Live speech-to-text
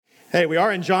Hey, we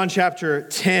are in John chapter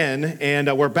 10,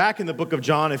 and we're back in the book of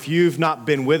John. If you've not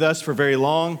been with us for very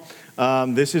long,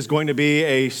 this is going to be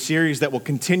a series that will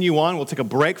continue on. We'll take a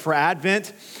break for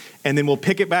Advent, and then we'll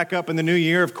pick it back up in the new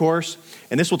year, of course.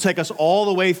 And this will take us all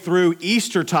the way through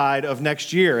Eastertide of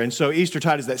next year. And so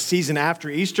Eastertide is that season after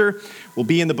Easter. We'll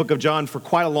be in the book of John for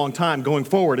quite a long time going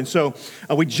forward. And so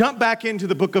we jump back into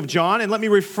the book of John, and let me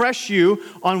refresh you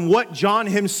on what John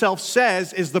himself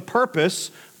says is the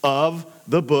purpose of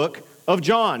the book of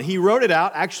John. He wrote it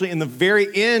out actually in the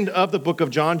very end of the book of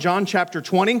John, John chapter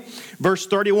 20, verse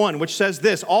 31, which says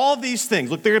this: all these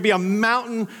things, look, there could be a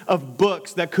mountain of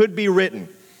books that could be written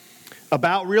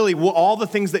about really all the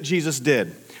things that Jesus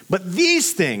did. But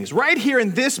these things, right here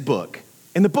in this book,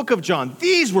 in the book of John,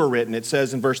 these were written, it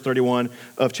says in verse 31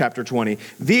 of chapter 20,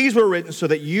 these were written so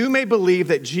that you may believe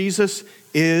that Jesus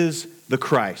is the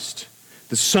Christ,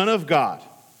 the Son of God,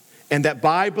 and that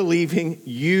by believing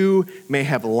you may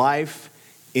have life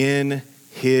in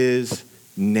his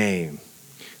name.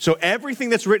 So everything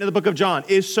that's written in the book of John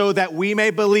is so that we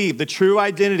may believe the true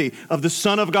identity of the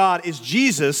Son of God is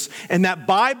Jesus, and that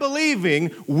by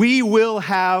believing we will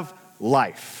have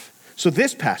life. So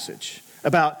this passage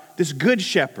about this good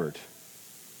shepherd,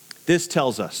 this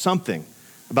tells us something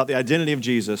about the identity of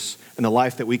Jesus and the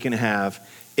life that we can have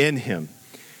in him.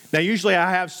 Now, usually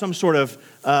I have some sort of,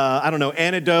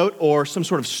 anecdote or some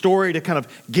sort of story to kind of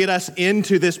get us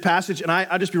into this passage. And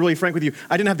I'll just be really frank with you.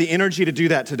 I didn't have the energy to do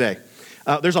that today.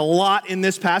 There's a lot in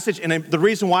this passage, and the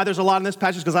reason why there's a lot in this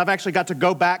passage is because I've actually got to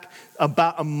go back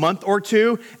about a month or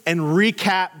two and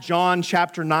recap John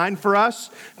chapter 9 for us,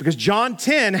 because John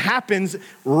 10 happens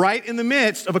right in the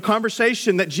midst of a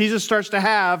conversation that Jesus starts to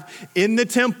have in the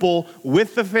temple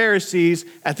with the Pharisees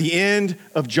at the end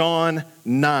of John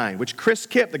 9, which Chris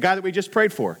Kipp, the guy that we just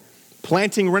prayed for,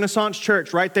 planting Renaissance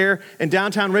Church right there in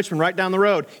downtown Richmond, right down the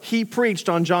road, he preached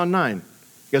on John 9. You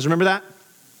guys remember that?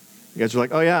 You guys are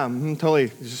like, oh yeah, totally.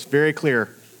 It's just very clear.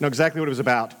 Know exactly what it was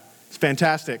about. It's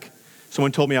fantastic.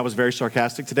 Someone told me I was very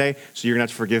sarcastic today, so you're going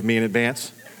to have to forgive me in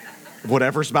advance of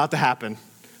whatever's about to happen.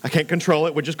 I can't control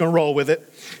it. We're just going to roll with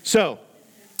it. So,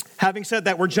 having said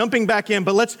that, we're jumping back in,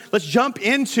 but let's jump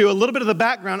into a little bit of the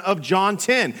background of John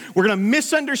 10. We're going to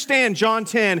misunderstand John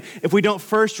 10 if we don't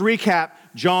first recap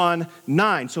John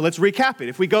 9. So let's recap it.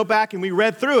 If we go back and we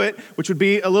read through it, which would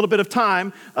be a little bit of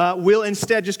time, we'll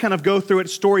instead just kind of go through it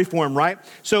story form, right?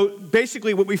 So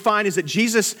basically what we find is that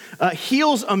Jesus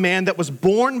heals a man that was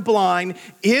born blind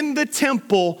in the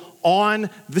temple on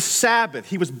the Sabbath.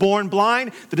 He was born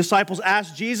blind. The disciples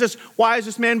asked Jesus, why is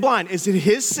this man blind? Is it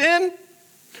his sin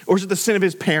or is it the sin of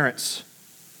his parents?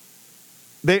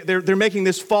 They're making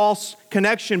this false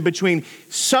connection between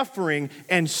suffering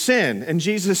and sin. And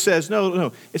Jesus says,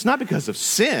 no, it's not because of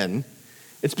sin.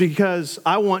 It's because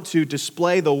I want to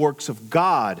display the works of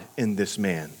God in this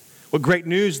man. What great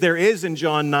news there is in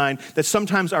John 9, that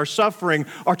sometimes our suffering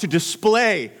are to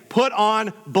display, put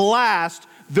on blast,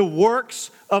 the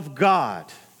works of God.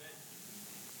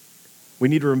 We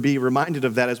need to be reminded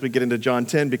of that as we get into John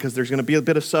 10, because there's going to be a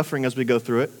bit of suffering as we go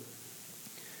through it.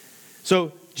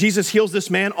 So Jesus heals this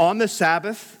man on the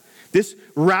Sabbath. This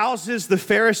rouses the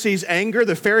Pharisees' anger.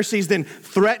 The Pharisees then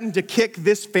threaten to kick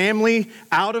this family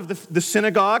out of the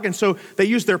synagogue. And so they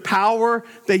use their power.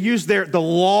 They use the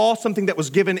law, something that was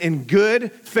given in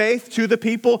good faith to the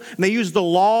people. And they use the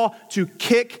law to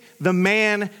kick the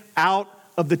man out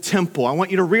of the temple. I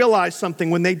want you to realize something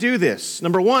when they do this.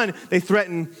 Number one, they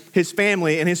threaten his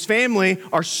family. And his family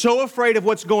are so afraid of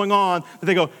what's going on that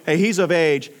they go, hey, he's of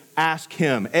age. Ask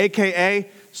him. AKA,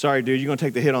 sorry, dude, you're going to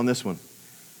take the hit on this one.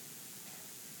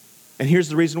 And here's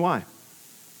the reason why.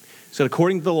 So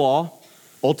according to the law,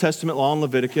 Old Testament law in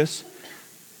Leviticus,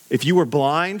 if you were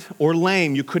blind or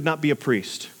lame, you could not be a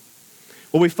priest.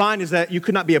 What we find is that you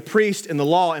could not be a priest in the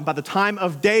law, and by the time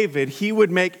of David, he would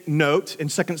make note in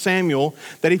 2 Samuel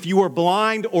that if you were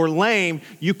blind or lame,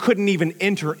 you couldn't even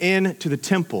enter into the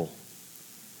temple.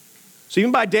 So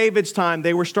even by David's time,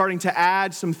 they were starting to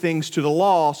add some things to the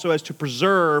law so as to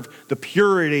preserve the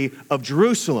purity of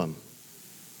Jerusalem.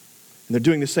 And they're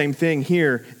doing the same thing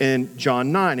here in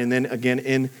John 9 and then again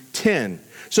in 10.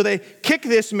 So they kick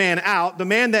this man out, the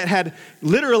man that had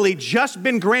literally just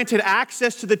been granted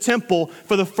access to the temple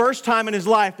for the first time in his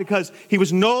life because he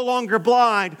was no longer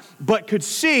blind but could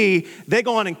see. They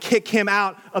go on and kick him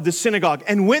out of the synagogue.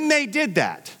 And when they did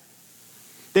that,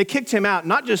 they kicked him out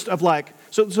not just of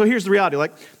So here's the reality.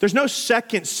 There's no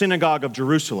second synagogue of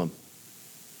Jerusalem.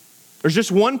 There's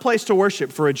just one place to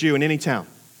worship for a Jew in any town.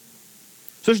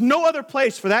 So there's no other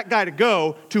place for that guy to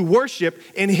go to worship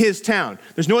in his town.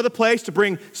 There's no other place to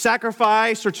bring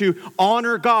sacrifice or to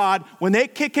honor God. When they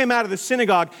kick him out of the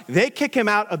synagogue, they kick him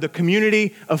out of the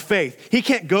community of faith. He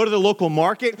can't go to the local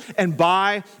market and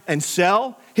buy and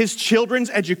sell. His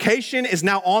children's education is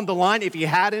now on the line if he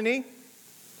had any.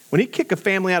 When you kick a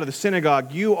family out of the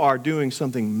synagogue, you are doing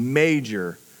something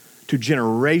major to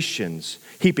generations,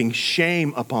 heaping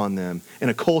shame upon them in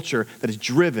a culture that is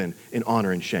driven in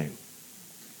honor and shame.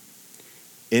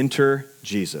 Enter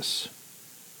Jesus.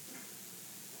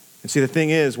 And see, the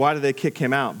thing is, why did they kick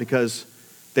him out? Because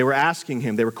they were asking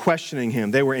him, they were questioning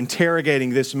him, they were interrogating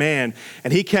this man,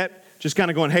 and he kept just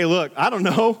kind of going, hey, look, I don't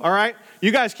know, all right?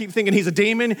 You guys keep thinking he's a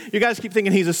demon, you guys keep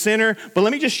thinking he's a sinner, but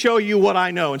let me just show you what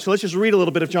I know. And so let's just read a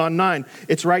little bit of John 9.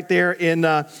 It's right there in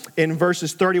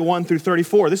verses 31 through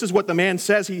 34. This is what the man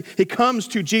says. He comes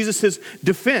to Jesus'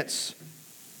 defense.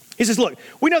 He says, look,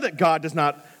 we know that God does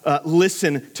not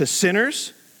listen to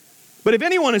sinners, but if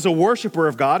anyone is a worshiper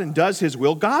of God and does his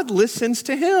will, God listens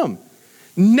to him.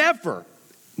 Never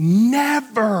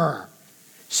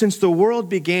since the world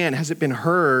began has it been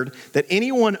heard that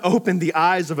anyone opened the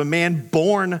eyes of a man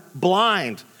born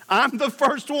blind. I'm the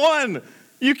first one.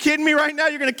 You kidding me right now?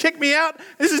 You're going to kick me out?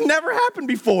 This has never happened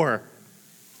before.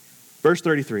 Verse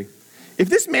 33. If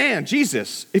this man,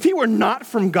 Jesus, if he were not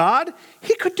from God,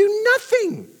 he could do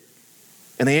nothing.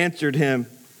 And they answered him,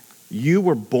 you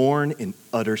were born in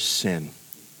utter sin.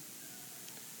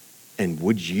 And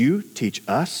would you teach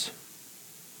us?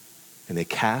 And they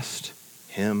cast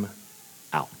him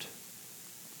out.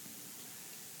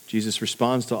 Jesus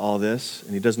responds to all this,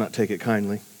 and he does not take it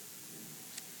kindly.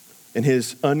 And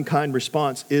his unkind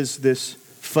response is this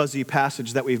fuzzy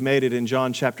passage that we've made it in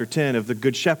John chapter 10 of the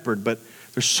Good Shepherd, but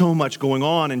there's so much going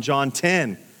on in John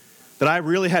 10 that I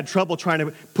really had trouble trying to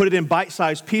put it in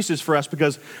bite-sized pieces for us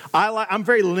because I'm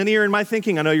very linear in my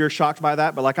thinking. I know you're shocked by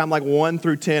that, but I'm 1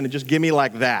 through 10 and just give me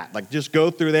like that. Just go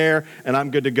through there and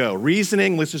I'm good to go.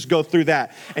 Reasoning, let's just go through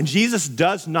that. And Jesus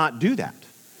does not do that.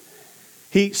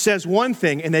 He says one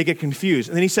thing and they get confused.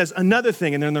 And then he says another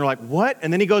thing and then they're like, what?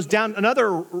 And then he goes down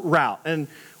another route. And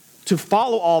to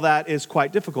follow all that is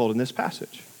quite difficult in this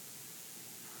passage.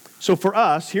 So for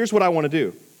us, here's what I want to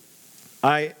do.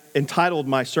 I entitled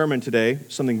my sermon today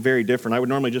something very different. I would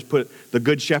normally just put The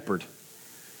Good Shepherd.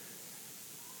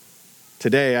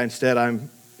 Today, instead, I'm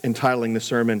entitling the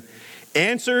sermon,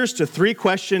 Answers to 3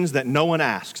 Questions That No One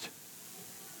Asked.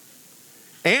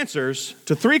 Answers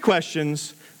to 3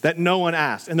 questions that no one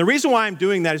asked. And the reason why I'm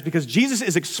doing that is because Jesus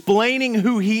is explaining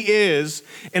who he is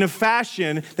in a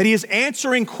fashion that he is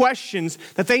answering questions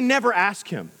that they never ask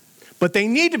him, but they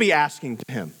need to be asking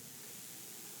to him.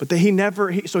 But he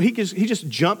just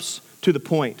jumps to the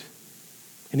point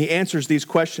and he answers these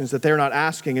questions that they're not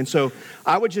asking. And so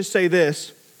I would just say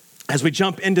this, as we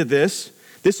jump into this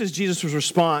is Jesus'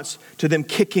 response to them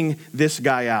kicking this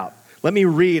guy out. Let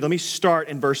me start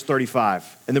in verse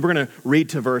 35, and then we're going to read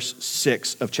to verse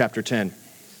 6 of chapter 10.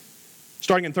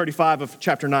 Starting in 35 of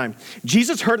chapter 9.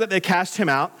 Jesus heard that they cast him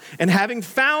out, and having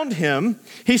found him,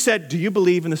 he said, do you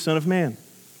believe in the Son of Man?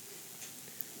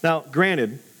 Now,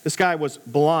 granted, this guy was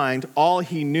blind. All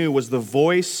he knew was the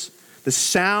voice, the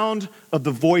sound of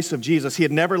the voice of Jesus. He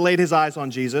had never laid his eyes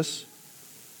on Jesus.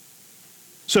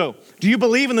 So, do you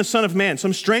believe in the Son of Man?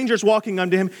 Some stranger's walking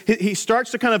unto him. He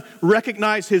starts to kind of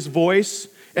recognize his voice.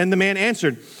 And the man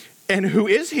answered, and who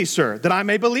is he, sir, that I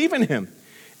may believe in him?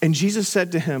 And Jesus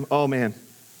said to him, oh man,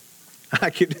 I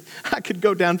could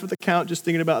go down for the count just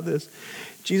thinking about this.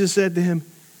 Jesus said to him,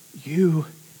 you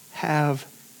have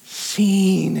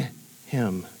seen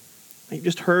him. You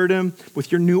just heard him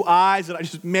with your new eyes that I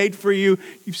just made for you.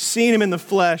 You've seen him in the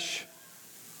flesh.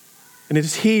 And it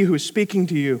is he who is speaking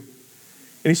to you.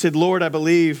 And he said, Lord, I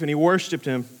believe. And he worshiped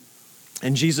him.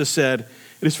 And Jesus said,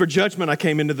 it is for judgment I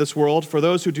came into this world, for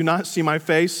those who do not see my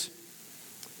face,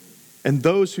 and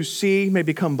those who see may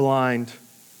become blind.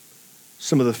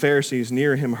 Some of the Pharisees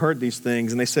near him heard these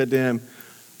things, and they said to him,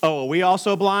 oh, are we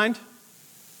also blind?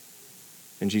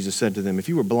 And Jesus said to them, if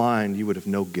you were blind, you would have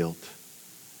no guilt.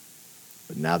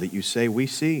 But now that you say we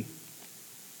see,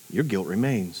 your guilt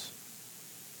remains.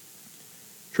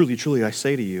 Truly, truly, I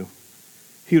say to you,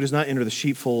 he who does not enter the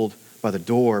sheepfold by the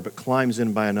door, but climbs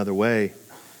in by another way,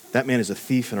 that man is a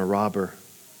thief and a robber.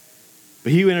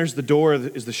 But he who enters the door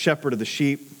is the shepherd of the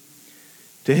sheep.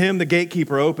 To him the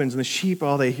gatekeeper opens, and the sheep,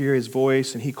 all they hear his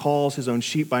voice, and he calls his own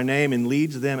sheep by name and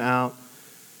leads them out.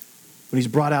 When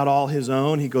he's brought out all his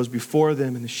own, he goes before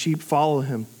them, and the sheep follow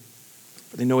him,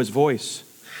 for they know his voice.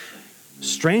 A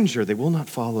stranger they will not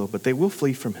follow, but they will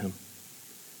flee from him,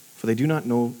 for they do not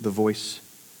know the voice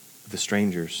of the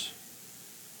strangers.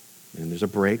 And there's a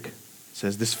break. It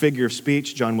says, this figure of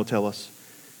speech, John will tell us,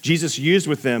 Jesus used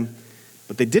with them,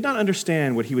 but they did not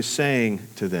understand what he was saying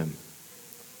to them.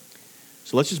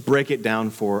 So let's just break it down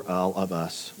for all of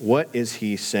us. What is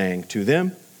he saying to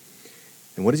them?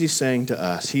 And what is he saying to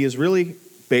us? He is really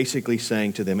basically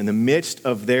saying to them, in the midst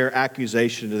of their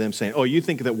accusation to them, saying, oh, you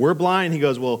think that we're blind? He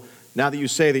goes, well, now that you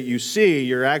say that you see,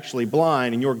 you're actually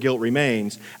blind and your guilt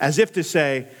remains. As if to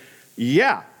say,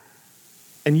 yeah,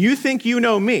 and you think you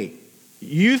know me.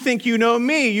 You think you know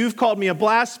me. You've called me a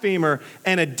blasphemer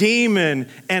and a demon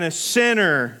and a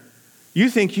sinner. You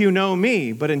think you know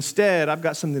me, but instead I've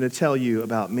got something to tell you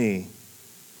about me.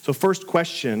 So first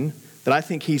question that I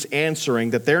think he's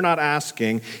answering that they're not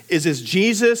asking is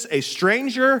Jesus a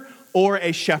stranger or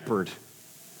a shepherd?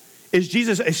 Is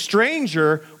Jesus a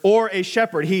stranger or a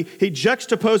shepherd? He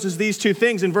juxtaposes these two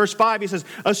things. In verse 5, he says,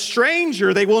 a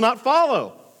stranger they will not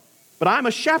follow, but I'm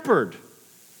a shepherd.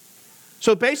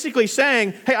 So basically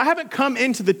saying, hey, I haven't come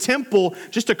into the temple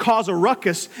just to cause a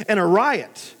ruckus and a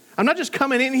riot. I'm not just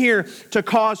coming in here to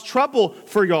cause trouble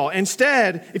for y'all.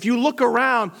 Instead, if you look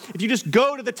around, if you just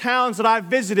go to the towns that I've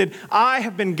visited, I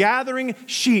have been gathering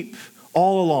sheep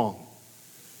all along.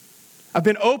 I've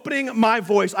been opening my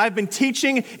voice. I've been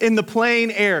teaching in the plain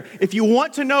air. If you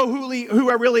want to know who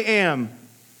I really am,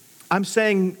 I'm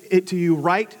saying it to you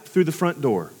right through the front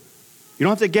door. You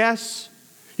don't have to guess.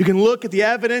 You can look at the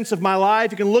evidence of my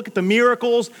life. You can look at the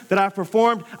miracles that I've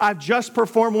performed. I've just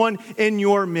performed one in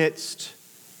your midst.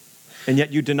 And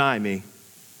yet you deny me.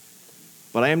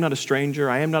 But I am not a stranger.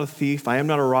 I am not a thief. I am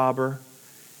not a robber.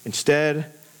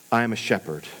 Instead, I am a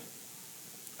shepherd.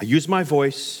 I use my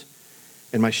voice,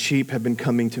 and my sheep have been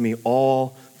coming to me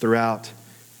all throughout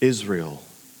Israel.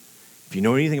 If you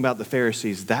know anything about the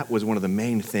Pharisees, that was one of the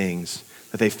main things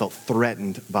that they felt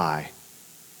threatened by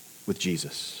with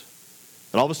Jesus.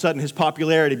 But all of a sudden, his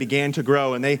popularity began to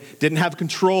grow, and they didn't have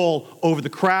control over the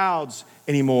crowds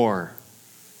anymore.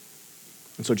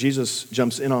 And so Jesus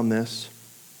jumps in on this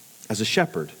as a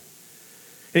shepherd.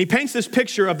 And he paints this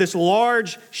picture of this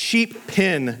large sheep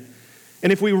pen.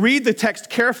 And if we read the text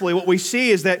carefully, what we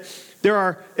see is that there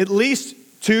are at least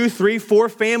 2, 3, 4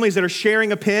 families that are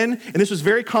sharing a pen. And this was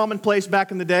very commonplace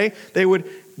back in the day. They would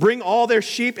bring all their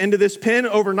sheep into this pen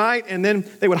overnight, and then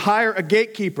they would hire a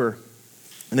gatekeeper.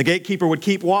 And the gatekeeper would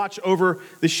keep watch over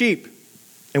the sheep.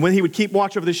 And when he would keep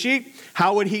watch over the sheep,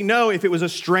 how would he know if it was a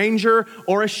stranger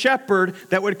or a shepherd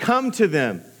that would come to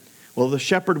them? Well, the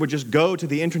shepherd would just go to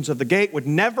the entrance of the gate, would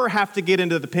never have to get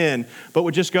into the pen, but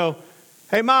would just go,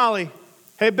 hey, Molly,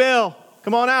 hey, Bill,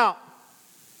 come on out.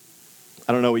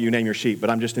 I don't know what you name your sheep, but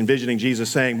I'm just envisioning Jesus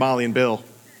saying Molly and Bill.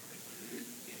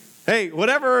 Hey,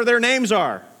 whatever their names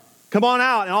are, come on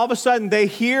out. And all of a sudden they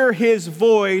hear his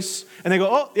voice and they go,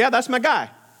 oh, yeah, that's my guy.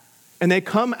 And they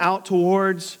come out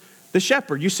towards the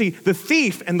shepherd. You see, the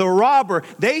thief and the robber,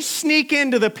 they sneak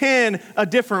into the pen a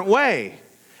different way.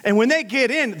 And when they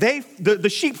get in, the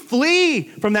sheep flee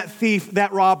from that thief,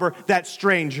 that robber, that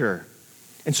stranger.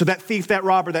 And so that thief, that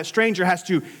robber, that stranger has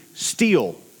to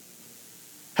steal,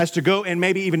 has to go and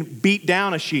maybe even beat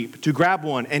down a sheep to grab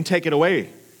one and take it away.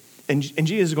 And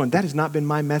Jesus is going, that has not been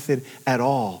my method at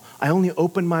all. I only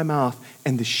opened my mouth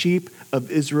and the sheep of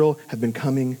Israel have been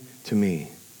coming to me.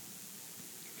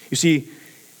 You see,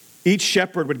 each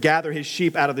shepherd would gather his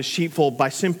sheep out of the sheepfold by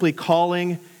simply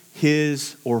calling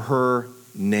his or her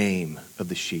name of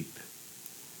the sheep.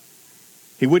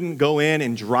 He wouldn't go in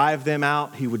and drive them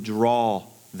out. He would draw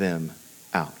them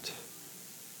out.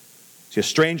 See, a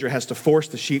stranger has to force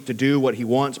the sheep to do what he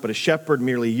wants, but a shepherd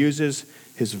merely uses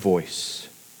his voice.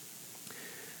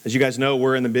 As you guys know,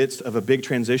 we're in the midst of a big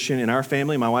transition in our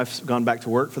family. My wife's gone back to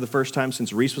work for the first time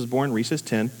since Reese was born. Reese is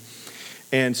 10.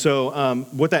 And so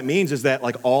what that means is that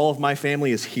like all of my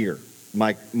family is here.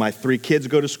 My 3 kids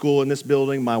go to school in this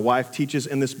building. My wife teaches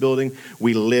in this building.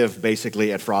 We live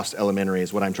basically at Frost Elementary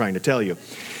is what I'm trying to tell you.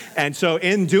 And so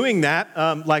in doing that,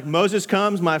 like Moses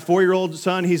comes, my 4-year-old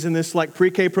son, he's in this like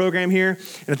pre-K program here.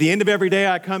 And at the end of every day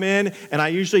I come in and I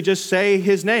usually just say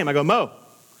his name. I go, Mo.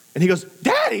 And he goes,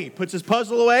 Daddy, puts his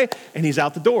puzzle away and he's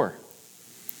out the door.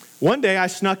 One day I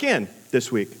snuck in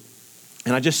this week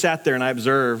and I just sat there and I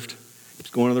observed. He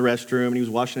was going to the restroom and he was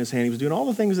washing his hand. He was doing all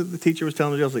the things that the teacher was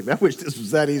telling him. I was like, I wish this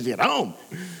was that easy at home.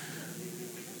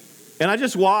 And I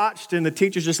just watched and the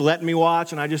teacher's just letting me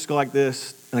watch and I just go like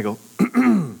this. And I go,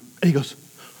 and he goes,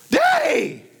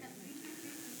 Daddy!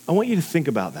 I want you to think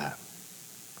about that.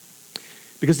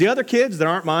 Because the other kids that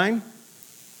aren't mine,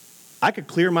 I could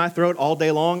clear my throat all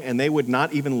day long and they would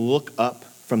not even look up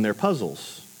from their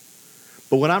puzzles.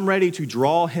 But when I'm ready to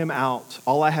draw him out,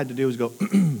 all I had to do was go,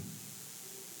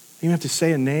 Didn't have to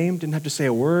say a name, didn't have to say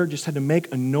a word, just had to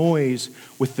make a noise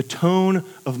with the tone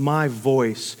of my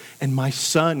voice, and my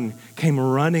son came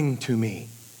running to me.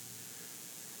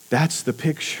 That's the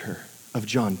picture of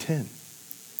John 10.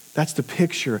 That's the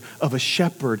picture of a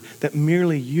shepherd that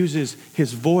merely uses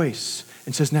his voice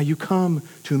and says, now you come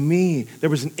to me.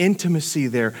 There was an intimacy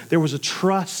there. There was a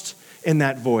trust in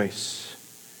that voice.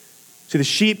 See, the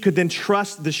sheep could then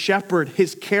trust the shepherd,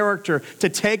 his character, to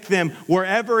take them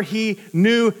wherever he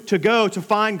knew to go to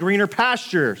find greener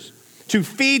pastures, to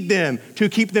feed them, to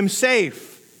keep them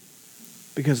safe,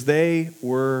 because they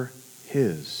were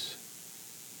his.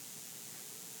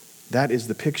 That is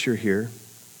the picture here.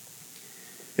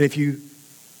 And if you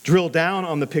drill down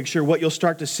on the picture, what you'll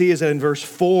start to see is that in verse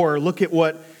 4, look at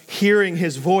what hearing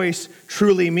his voice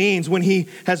truly means. When he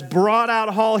has brought out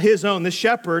all his own, the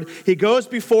shepherd, he goes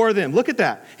before them. Look at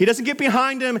that. He doesn't get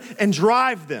behind them and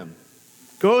drive them.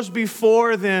 Goes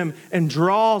before them and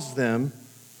draws them.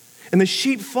 And the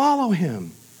sheep follow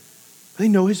him. They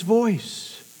know his voice.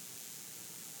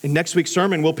 In next week's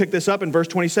sermon, we'll pick this up in verse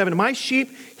 27. My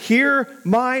sheep hear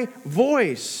my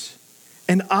voice,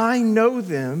 and I know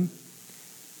them,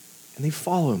 and they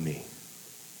follow me.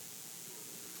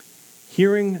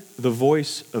 Hearing the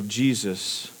voice of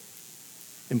Jesus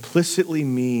implicitly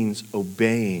means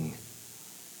obeying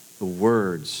the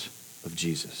words of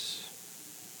Jesus.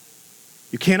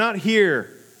 You cannot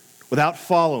hear without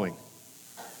following.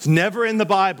 It's never in the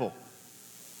Bible.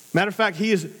 Matter of fact,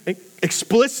 he is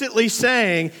explicitly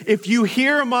saying, if you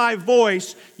hear my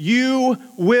voice, you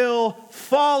will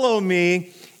follow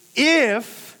me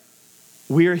if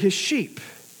we are his sheep.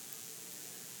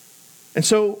 And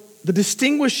so, the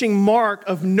distinguishing mark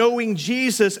of knowing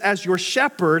Jesus as your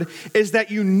shepherd is that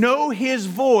you know his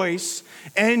voice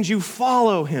and you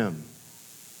follow him.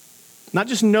 Not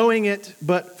just knowing it,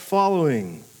 but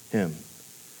following him.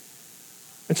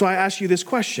 And so I ask you this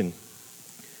question.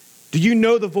 Do you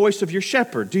know the voice of your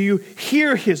shepherd? Do you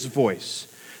hear his voice?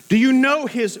 Do you know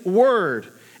his word?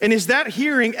 And is that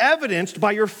hearing evidenced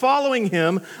by your following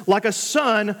him like a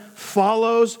son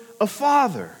follows a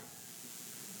father?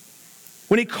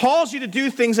 When he calls you to do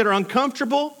things that are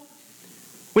uncomfortable,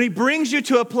 when he brings you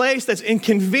to a place that's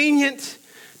inconvenient,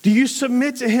 do you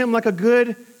submit to him like a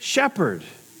good shepherd?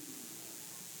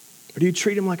 Or do you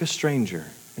treat him like a stranger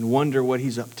and wonder what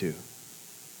he's up to?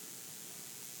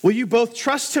 Will you both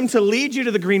trust him to lead you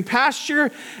to the green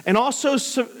pasture and also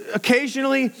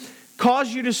occasionally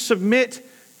cause you to submit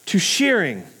to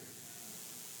shearing?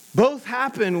 Both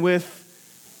happen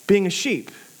with being a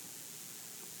sheep.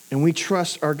 And we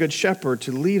trust our good shepherd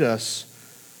to lead us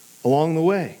along the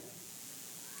way.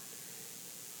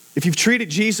 If you've treated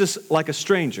Jesus like a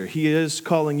stranger, he is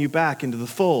calling you back into the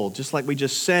fold. Just like we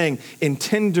just sang, in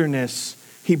tenderness,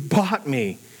 he bought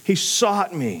me. He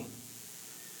sought me.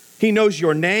 He knows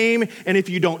your name. And if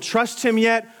you don't trust him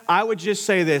yet, I would just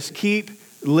say this, keep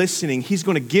listening. He's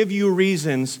going to give you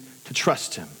reasons to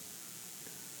trust him.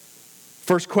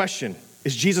 First question.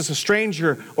 Is Jesus a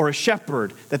stranger or a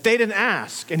shepherd? That they didn't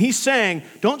ask. And he's saying,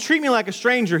 don't treat me like a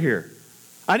stranger here.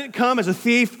 I didn't come as a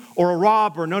thief or a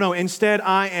robber. No. Instead,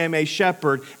 I am a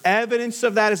shepherd. Evidence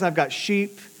of that is I've got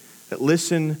sheep that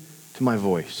listen to my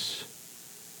voice.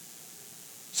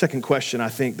 Second question I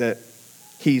think that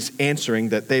he's answering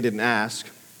that they didn't ask.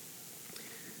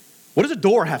 What does a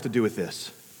door have to do with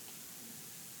this?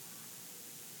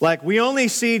 Like, we only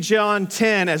see John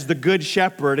 10 as the good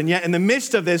shepherd, and yet in the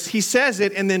midst of this, he says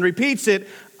it and then repeats it,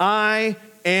 I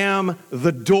am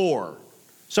the door.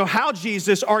 So how,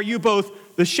 Jesus, are you both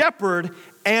the shepherd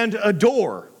and a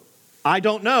door? I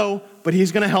don't know, but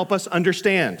he's going to help us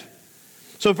understand.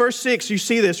 So verse 6, you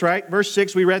see this, right? Verse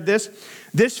 6, we read this.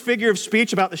 This figure of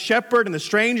speech about the shepherd and the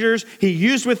strangers he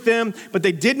used with them, but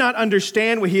they did not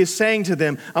understand what he is saying to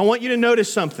them. I want you to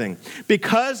notice something.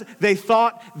 Because they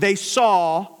thought they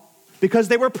saw, because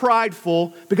they were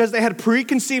prideful, because they had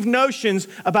preconceived notions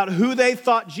about who they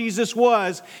thought Jesus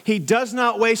was, he does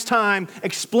not waste time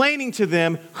explaining to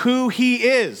them who he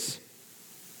is.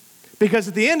 Because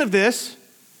at the end of this,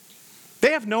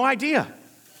 they have no idea.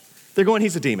 They're going,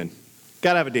 he's a demon.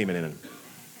 Got to have a demon in him.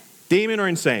 Demon or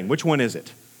insane, which one is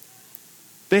it?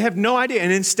 They have no idea.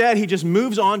 And instead, he just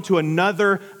moves on to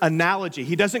another analogy.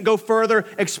 He doesn't go further,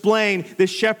 explain this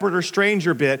shepherd or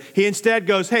stranger bit. He instead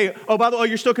goes, hey, by the way,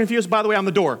 you're still confused? By the way, I'm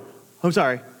the door. I'm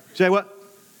sorry. Say what?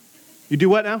 You do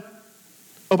what now?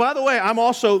 Oh, by the way, I'm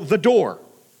also the door.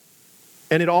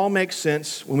 And it all makes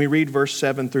sense when we read verse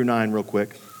 7 through 9 real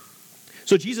quick.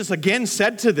 So Jesus again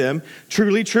said to them,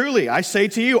 truly, truly, I say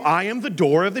to you, I am the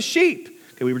door of the sheep.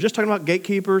 Okay, we were just talking about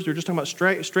gatekeepers. We were just talking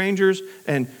about strangers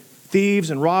and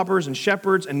thieves and robbers and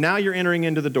shepherds, and now you're entering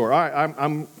into the door. All right,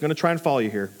 I'm going to try and follow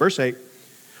you here. Verse 8.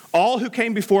 All who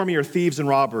came before me are thieves and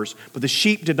robbers, but the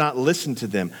sheep did not listen to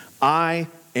them. I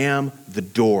am the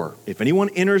door. If anyone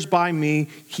enters by me,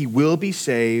 he will be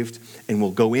saved and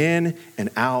will go in and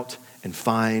out and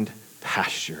find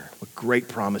pasture. What great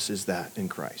promise is that in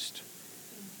Christ?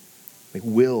 They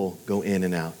will go in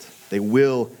and out. They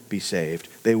will be saved.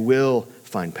 They will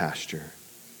find pasture.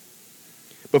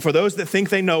 But for those that think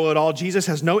they know it all, Jesus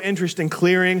has no interest in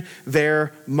clearing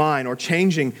their mind or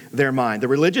changing their mind. The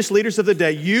religious leaders of the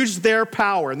day used their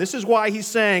power, and this is why he's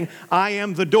saying, I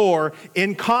am the door,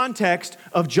 in context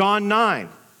of John 9.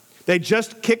 They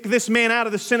just kicked this man out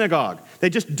of the synagogue. They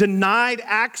just denied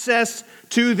access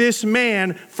to this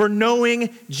man for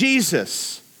knowing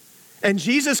Jesus. And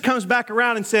Jesus comes back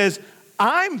around and says,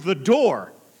 I'm the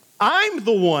door. I'm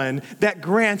the one that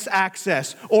grants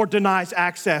access or denies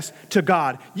access to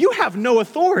God. You have no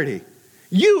authority.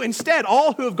 You instead,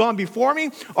 all who have gone before me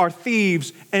are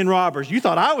thieves and robbers. You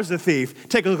thought I was the thief.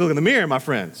 Take a look in the mirror, my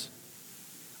friends.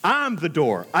 I'm the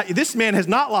door. This man has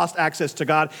not lost access to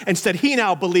God. Instead, he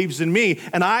now believes in me,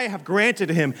 and I have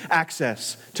granted him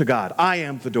access to God. I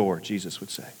am the door, Jesus would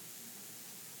say.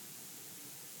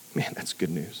 Man, that's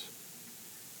good news.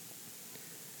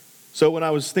 So when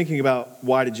I was thinking about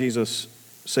why did Jesus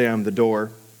say I'm the door,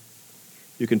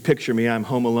 you can picture me. I'm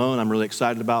home alone. I'm really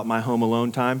excited about my home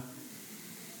alone time.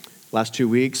 Last 2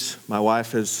 weeks, my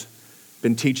wife has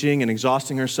been teaching and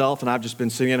exhausting herself, and I've just been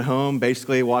sitting at home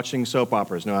basically watching soap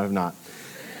operas. No, I have not.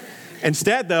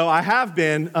 Instead, though, I have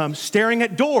been staring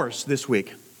at doors this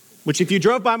week, which if you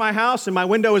drove by my house and my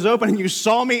window was open and you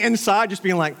saw me inside, just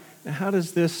being like, how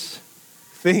does this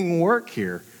thing work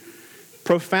here?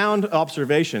 Profound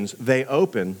observations. They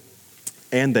open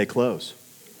and they close.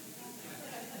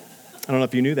 I don't know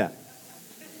if you knew that.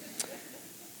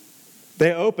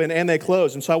 They open and they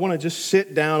close. And so I want to just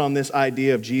sit down on this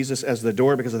idea of Jesus as the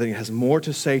door because I think it has more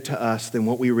to say to us than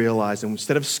what we realize. And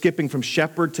instead of skipping from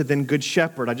shepherd to then good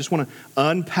shepherd, I just want to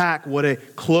unpack what a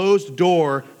closed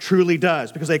door truly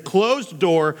does. Because a closed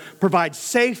door provides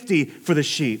safety for the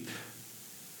sheep.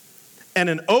 And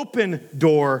an open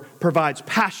door provides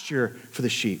pasture for the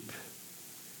sheep.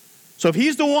 So if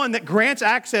he's the one that grants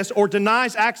access or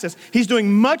denies access, he's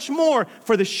doing much more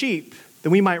for the sheep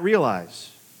than we might realize.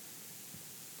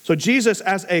 So Jesus,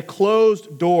 as a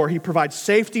closed door, he provides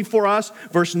safety for us.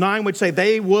 Verse 9 would say,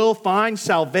 they will find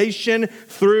salvation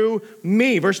through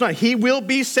me. Verse 9, he will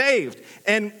be saved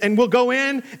and will go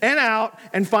in and out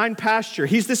and find pasture.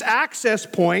 He's this access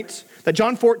point that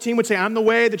John 14 would say, I'm the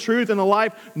way, the truth, and the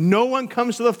life. No one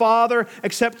comes to the Father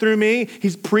except through me.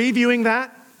 He's previewing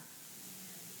that.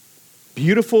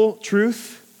 Beautiful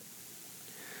truth.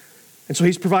 And so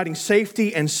he's providing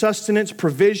safety and sustenance,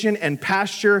 provision and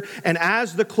pasture. And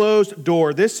as the closed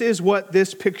door, this is what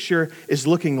this picture is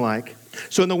looking like.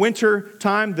 So in the winter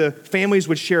time, the families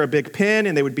would share a big pen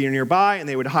and they would be nearby and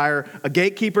they would hire a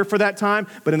gatekeeper for that time.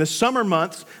 But in the summer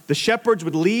months, the shepherds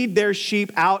would lead their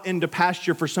sheep out into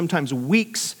pasture for sometimes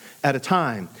weeks at a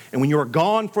time. And when you are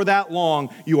gone for that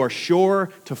long, you are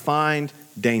sure to find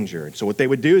danger. And so what they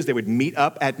would do is they would meet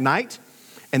up at night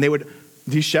and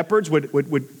these shepherds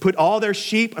would put all their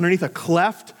sheep underneath a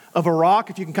cleft of a rock,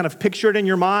 if you can kind of picture it in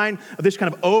your mind, of this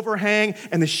kind of overhang,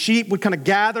 and the sheep would kind of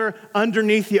gather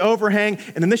underneath the overhang,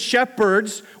 and then the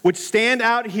shepherds would stand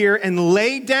out here and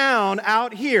lay down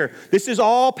out here. This is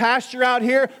all pasture out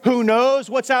here. Who knows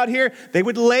what's out here? They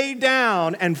would lay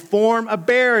down and form a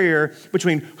barrier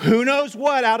between who knows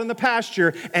what out in the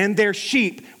pasture and their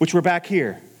sheep, which were back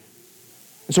here.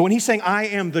 And so when he's saying, I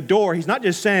am the door, he's not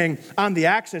just saying, I'm the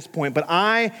access point, but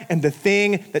I am the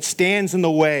thing that stands in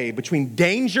the way between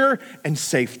danger and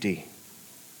safety.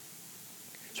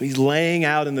 So he's laying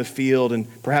out in the field, and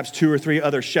perhaps 2 or 3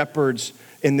 other shepherds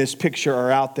in this picture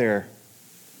are out there.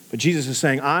 But Jesus is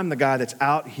saying, I'm the guy that's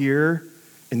out here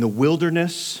in the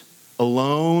wilderness,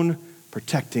 alone,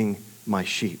 protecting my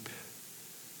sheep.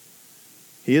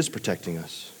 He is protecting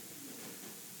us.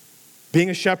 Being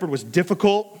a shepherd was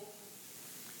difficult.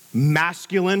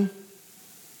 Masculine.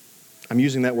 I'm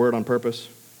using that word on purpose.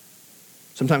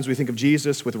 Sometimes we think of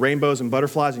Jesus with rainbows and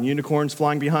butterflies and unicorns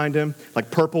flying behind him,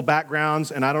 like purple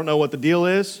backgrounds, and I don't know what the deal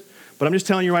is, but I'm just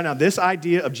telling you right now, this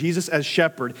idea of Jesus as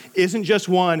shepherd isn't just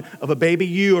one of a baby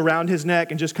ewe around his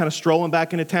neck and just kind of strolling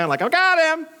back into town like, I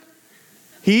got him.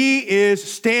 He is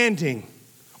standing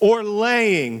or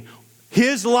laying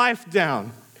his life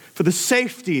down for the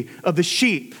safety of the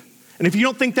sheep. And if you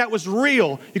don't think that was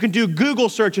real, you can do Google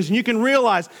searches and you can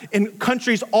realize in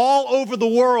countries all over the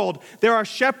world, there are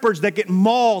shepherds that get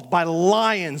mauled by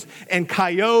lions and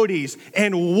coyotes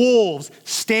and wolves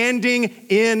standing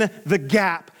in the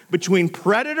gap between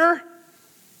predator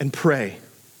and prey.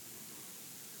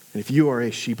 And if you are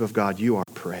a sheep of God, you are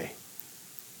prey.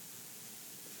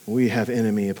 We have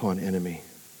enemy upon enemy.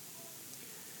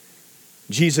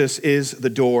 Jesus is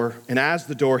the door, and as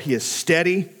the door, he is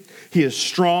steady, he is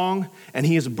strong, and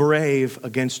he is brave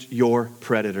against your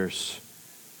predators.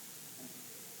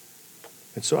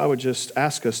 And so I would just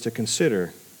ask us to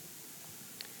consider,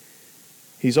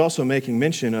 he's also making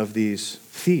mention of these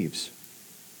thieves.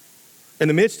 In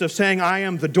the midst of saying, I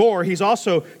am the door, he's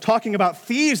also talking about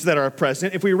thieves that are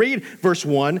present. If we read verse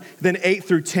 1, then 8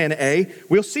 through 10a,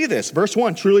 we'll see this. Verse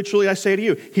 1, truly, truly, I say to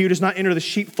you, he who does not enter the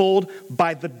sheepfold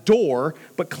by the door,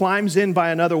 but climbs in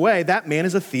by another way, that man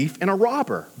is a thief and a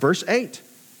robber. Verse 8,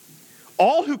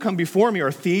 all who come before me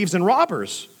are thieves and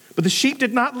robbers, but the sheep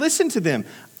did not listen to them.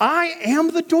 I am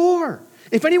the door.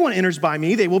 If anyone enters by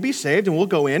me, they will be saved and will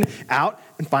go in, out,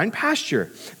 and find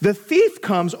pasture. The thief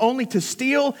comes only to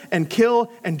steal and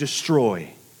kill and destroy.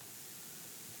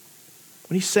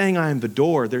 When he's saying, I am the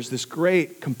door, there's this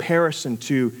great comparison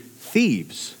to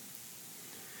thieves.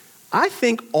 I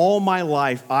think all my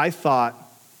life I thought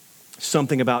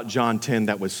something about John 10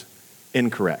 that was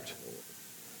incorrect.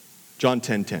 John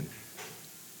 10:10.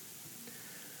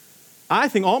 I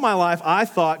think all my life I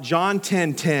thought John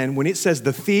 10:10, when it says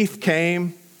the thief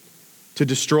came to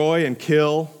destroy and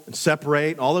kill and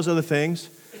separate, all those other things,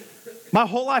 my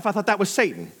whole life I thought that was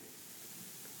Satan.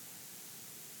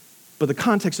 But the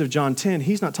context of John 10,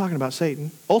 he's not talking about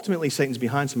Satan. Ultimately, Satan's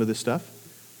behind some of this stuff.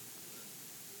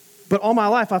 But all my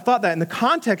life I thought that, and the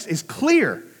context is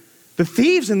clear. The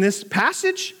thieves in this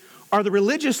passage are the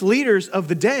religious leaders of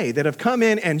the day that have come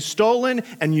in and stolen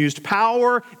and used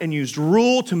power and used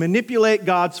rule to manipulate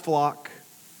God's flock.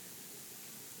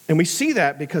 And we see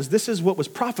that because this is what was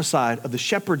prophesied of the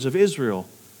shepherds of Israel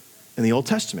in the Old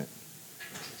Testament.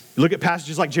 You look at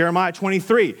passages like Jeremiah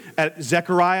 23, at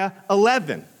Zechariah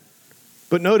 11,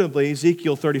 but notably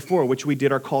Ezekiel 34, which we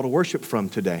did our call to worship from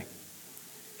today.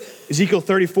 Ezekiel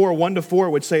 34,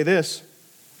 1-4 would say this,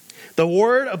 the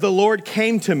word of the Lord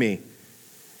came to me,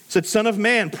 said, Son of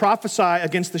man, prophesy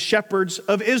against the shepherds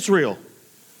of Israel.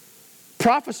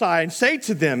 Prophesy and say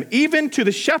to them, even to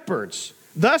the shepherds,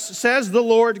 thus says the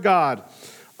Lord God,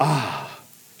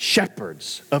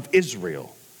 shepherds of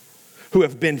Israel, who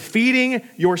have been feeding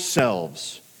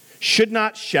yourselves. Should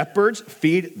not shepherds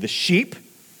feed the sheep?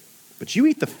 But you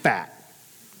eat the fat.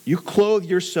 You clothe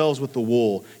yourselves with the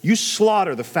wool. You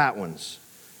slaughter the fat ones.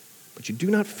 But you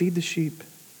do not feed the sheep.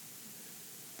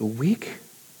 The weak,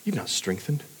 you've not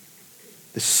strengthened.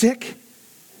 The sick,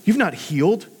 you've not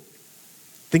healed.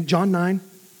 Think John 9.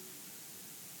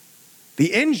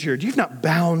 The injured, you've not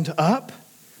bound up.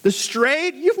 The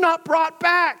strayed, you've not brought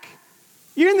back.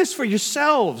 You're in this for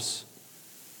yourselves.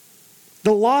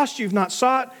 The lost, you've not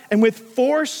sought. And with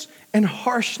force and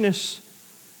harshness,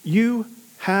 you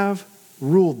have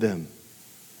ruled them.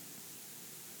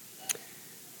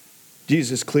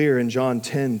 Jesus is clear in John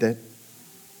 10 that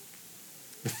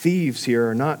the thieves here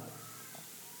are not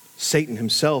Satan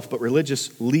himself, but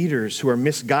religious leaders who are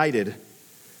misguided,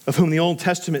 of whom the Old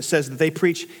Testament says that they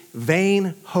preach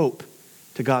vain hope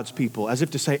to God's people, as if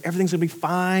to say, everything's going to be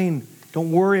fine.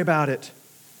 Don't worry about it.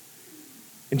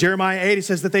 In Jeremiah 8, it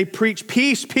says that they preach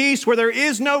peace, peace, where there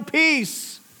is no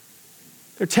peace.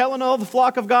 They're telling all the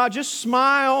flock of God, just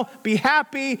smile, be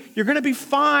happy, you're going to be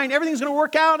fine, everything's going to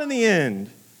work out in the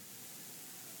end.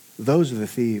 Those are the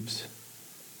thieves.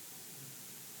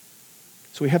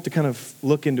 So we have to kind of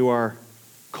look into our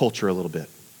culture a little bit.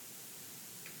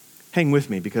 Hang with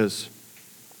me because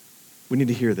we need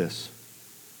to hear this.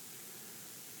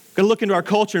 We've got to look into our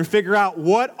culture and figure out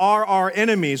what are our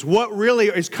enemies, what really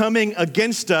is coming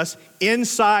against us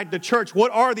inside the church.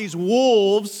 What are these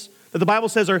wolves that the Bible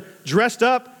says are dressed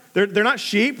up? They're not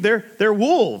sheep, they're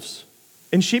wolves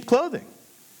in sheep clothing.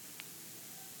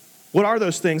 What are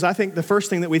those things? I think the first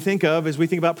thing that we think of is we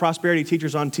think about prosperity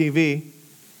teachers on TV.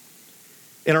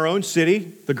 In our own city,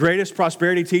 the greatest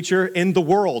prosperity teacher in the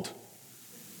world,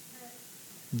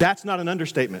 that's not an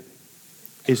understatement,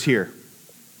 is here.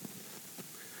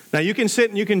 Now you can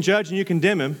sit and you can judge and you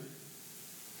condemn him,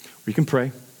 or you can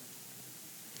pray.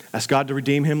 Ask God to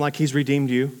redeem him like he's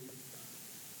redeemed you.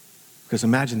 Because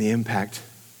imagine the impact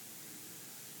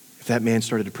if that man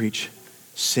started to preach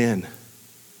sin,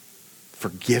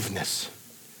 forgiveness,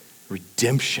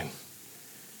 redemption,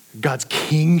 God's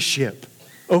kingship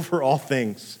over all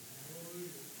things.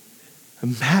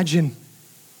 Imagine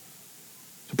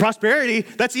Prosperity,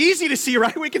 that's easy to see,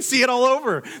 right? We can see it all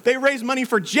over. They raise money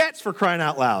for jets, for crying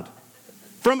out loud,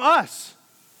 from us.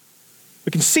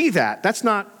 We can see that. That's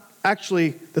not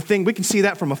actually the thing. We can see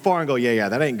that from afar and go, yeah,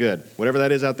 that ain't good. Whatever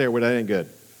that is out there, that ain't good.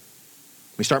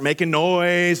 We start making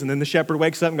noise, and then the shepherd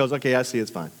wakes up and goes, okay, I see, it's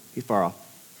fine. He's far off.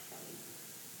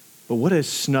 But what has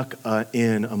snuck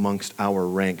in amongst our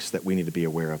ranks that we need to be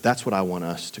aware of? That's what I want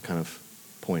us to kind of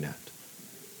point at.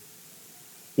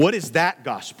 What is that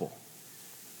gospel?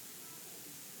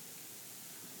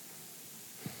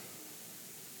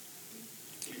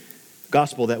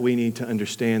 Gospel that we need to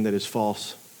understand that is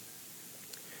false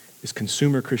is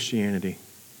consumer Christianity.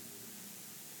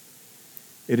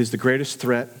 It is the greatest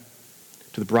threat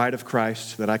to the bride of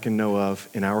Christ that I can know of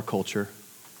in our culture.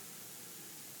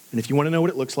 And if you want to know what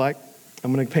it looks like,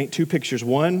 I'm going to paint two pictures.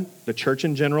 One, the church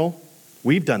in general.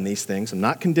 We've done these things. I'm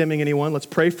not condemning anyone. Let's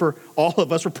pray for all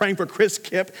of us. We're praying for Chris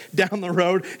Kipp down the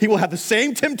road. He will have the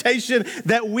same temptation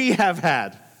that we have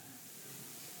had.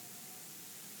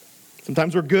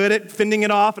 Sometimes we're good at fending it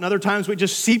off, and other times it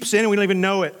just seeps in and we don't even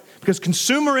know it. Because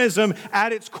consumerism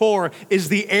at its core is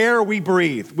the air we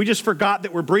breathe. We just forgot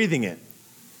that we're breathing it.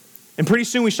 And pretty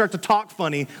soon we start to talk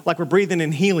funny like we're breathing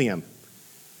in helium.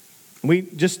 We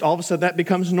just, all of a sudden, that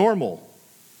becomes normal.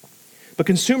 But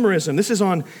consumerism, this is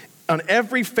on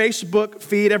every Facebook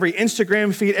feed, every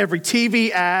Instagram feed, every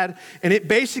TV ad, and it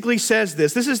basically says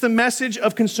this. This is the message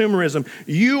of consumerism.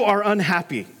 You are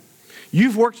unhappy.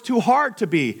 You've worked too hard to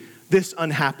be this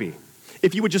unhappy.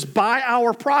 If you would just buy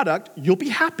our product, you'll be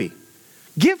happy.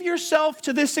 Give yourself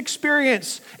to this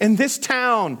experience in this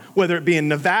town, whether it be in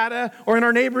Nevada or in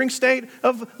our neighboring state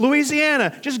of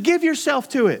Louisiana. Just give yourself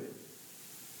to it.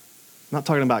 I'm not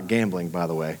talking about gambling, by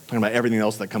the way. I'm talking about everything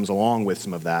else that comes along with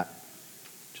some of that,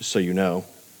 just so you know.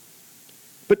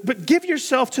 But give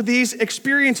yourself to these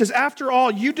experiences. After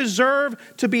all, you deserve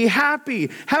to be happy.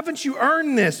 Haven't you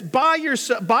earned this? Buy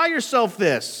yourself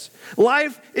this.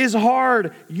 Life is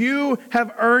hard. You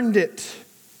have earned it.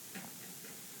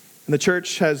 And the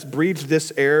church has breathed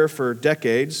this air for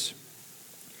decades.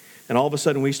 And all of a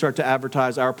sudden we start to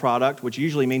advertise our product, which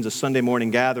usually means a Sunday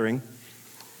morning gathering.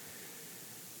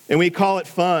 And we call it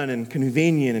fun and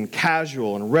convenient and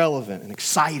casual and relevant and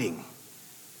exciting.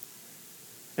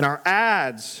 In our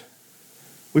ads,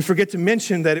 we forget to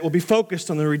mention that it will be focused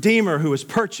on the Redeemer who has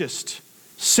purchased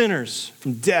sinners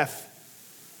from death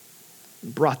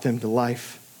and brought them to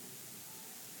life.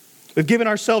 We've given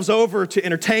ourselves over to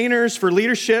entertainers for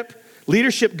leadership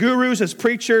gurus as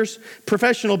preachers,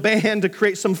 professional band to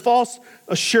create some false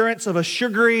assurance of a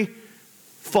sugary,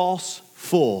 false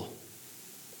full.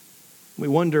 We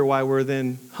wonder why we're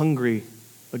then hungry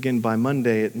again by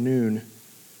Monday at noon.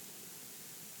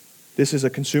 This is a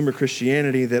consumer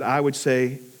Christianity that I would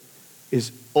say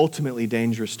is ultimately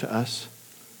dangerous to us.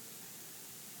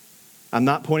 I'm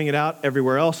not pointing it out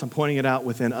everywhere else. I'm pointing it out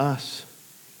within us.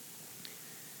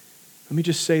 Let me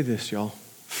just say this, y'all.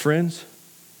 Friends,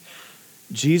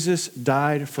 Jesus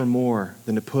died for more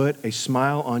than to put a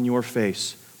smile on your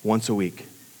face once a week.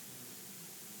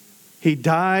 He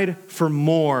died for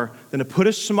more than to put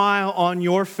a smile on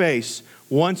your face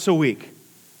once a week.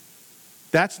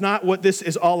 That's not what this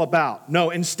is all about. No,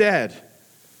 instead,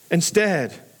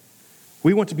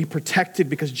 we want to be protected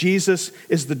because Jesus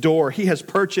is the door. He has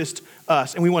purchased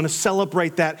us, and we want to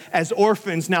celebrate that as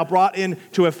orphans now brought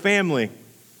into a family,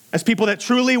 as people that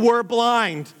truly were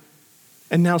blind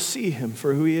and now see him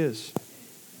for who he is.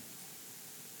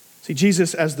 See,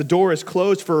 Jesus, as the door is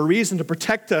closed for a reason to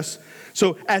protect us.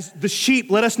 So as the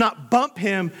sheep, let us not bump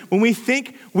him when we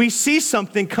think we see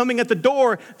something coming at the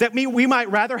door that we might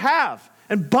rather have,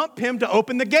 and bump him to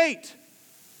open the gate.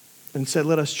 Instead,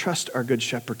 let us trust our good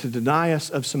shepherd to deny us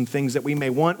of some things that we may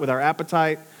want with our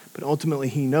appetite, but ultimately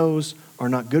he knows are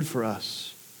not good for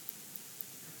us.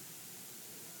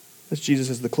 As Jesus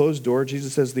as the closed door,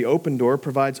 Jesus as the open door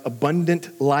provides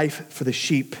abundant life for the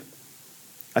sheep.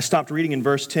 I stopped reading in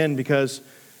verse 10 because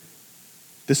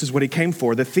this is what he came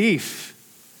for. The thief,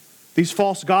 these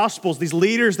false gospels, these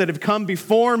leaders that have come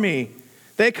before me,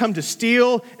 they come to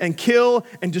steal and kill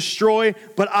and destroy,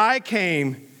 but I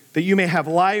came that you may have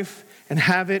life and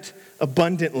have it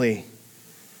abundantly.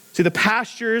 See, the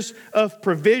pastures of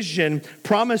provision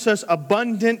promise us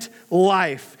abundant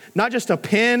life, not just a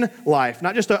pen life,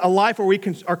 not just a life where we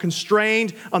are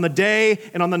constrained on the day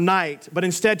and on the night, but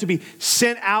instead to be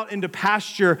sent out into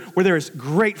pasture where there is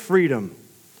great freedom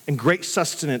and great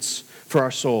sustenance for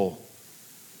our soul.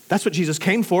 That's what Jesus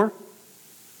came for.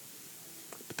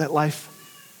 But that life,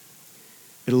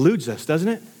 it eludes us, doesn't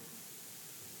it?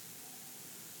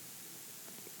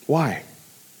 Why?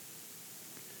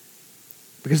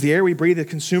 Because the air we breathe is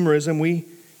consumerism. We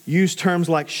use terms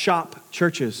like shop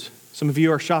churches. Some of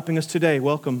you are shopping us today.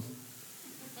 Welcome.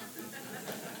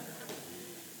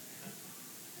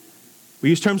 We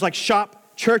use terms like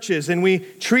shop churches, and we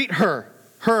treat her,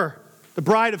 the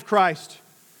bride of Christ.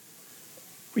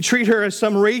 We treat her as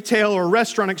some retail or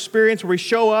restaurant experience where we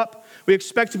show up, we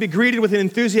expect to be greeted with an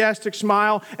enthusiastic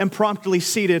smile and promptly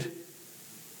seated.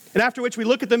 And after which we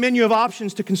look at the menu of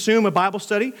options to consume a Bible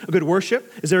study, a good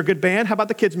worship. Is there a good band? How about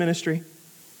the kids ministry?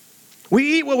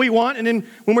 We eat what we want, and then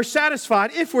when we're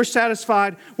satisfied, if we're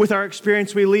satisfied with our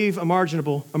experience, we leave a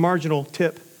marginal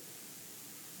tip.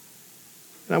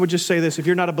 And I would just say this, if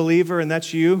you're not a believer and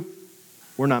that's you,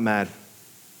 we're not mad.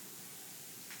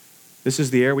 This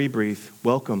is the air we breathe.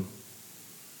 Welcome.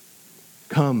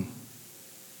 Come.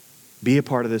 Be a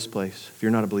part of this place if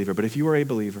you're not a believer. But if you are a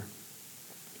believer,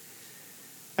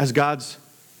 as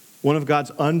one of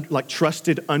God's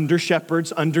trusted under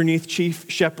shepherds, underneath chief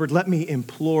shepherd, let me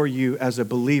implore you as a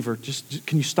believer, just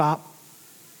can you stop?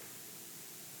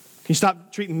 Can you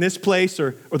stop treating this place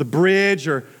or the bridge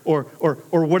or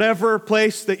whatever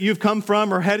place that you've come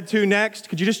from or headed to next?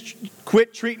 Could you just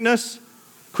quit treating us?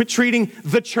 Quit treating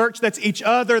the church, that's each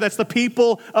other, that's the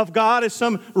people of God, as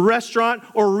some restaurant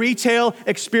or retail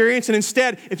experience. And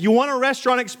instead, if you want a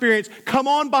restaurant experience, come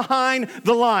on behind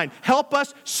the line. Help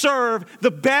us serve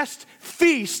the best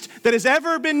feast that has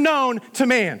ever been known to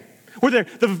man, where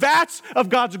the vats of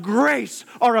God's grace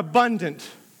are abundant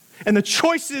and the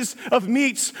choices of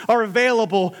meats are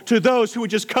available to those who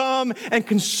would just come and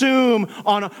consume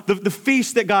on the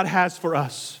feast that God has for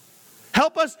us.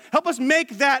 Help us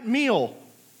make that meal.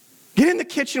 Get in the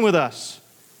kitchen with us.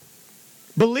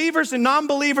 Believers and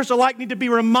non-believers alike need to be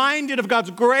reminded of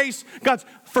God's grace, God's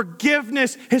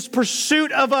forgiveness, His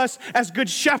pursuit of us as Good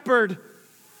Shepherd.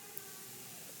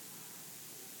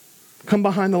 Come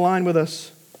behind the line with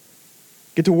us.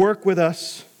 Get to work with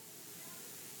us.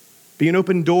 Be an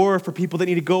open door for people that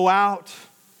need to go out,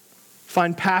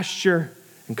 find pasture,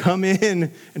 and come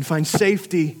in and find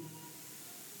safety.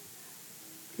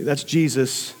 That's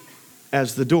Jesus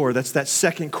as the door. That's that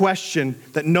second question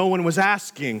that no one was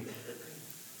asking. And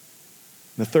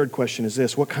the third question is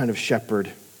this: what kind of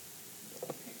shepherd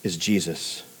is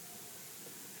Jesus?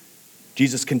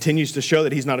 Jesus continues to show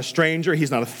that He's not a stranger,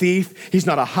 He's not a thief, He's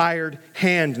not a hired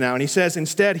hand now. And He says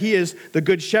instead, He is the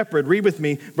good shepherd. Read with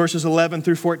me verses 11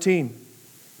 through 14.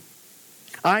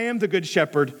 I am the good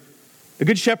shepherd. The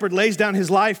good shepherd lays down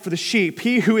his life for the sheep.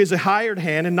 He who is a hired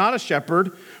hand and not a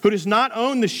shepherd, who does not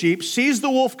own the sheep, sees the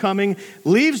wolf coming,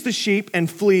 leaves the sheep and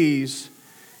flees.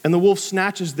 And the wolf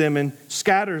snatches them and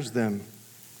scatters them.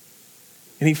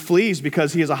 And he flees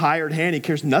because he is a hired hand. He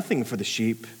cares nothing for the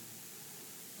sheep.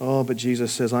 Oh, but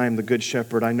Jesus says, I am the good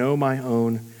shepherd. I know my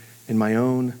own, and my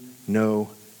own know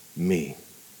me.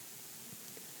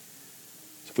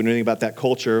 So if we know anything about that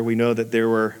culture, we know that there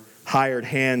were hired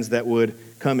hands that would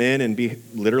come in and be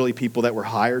literally people that were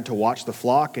hired to watch the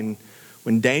flock. And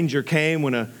when danger came,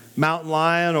 when a mountain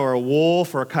lion or a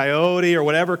wolf or a coyote or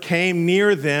whatever came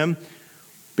near them,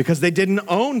 because they didn't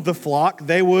own the flock,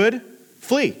 they would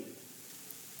flee.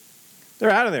 They're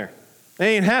out of there.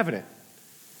 They ain't having it.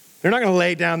 They're not going to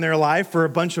lay down their life for a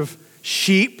bunch of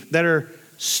sheep that are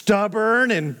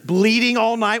stubborn and bleeding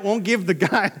all night, won't give the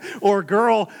guy or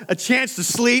girl a chance to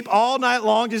sleep all night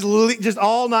long, just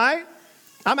all night.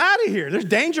 I'm out of here. There's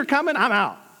danger coming. I'm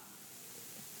out.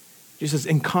 Jesus,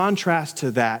 in contrast to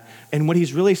that, and what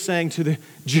He's really saying to the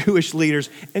Jewish leaders,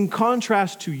 in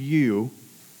contrast to you,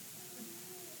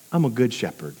 I'm a good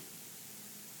shepherd.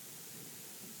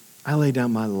 I lay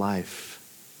down my life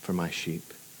for my sheep.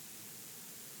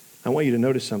 I want you to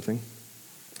notice something,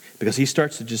 because He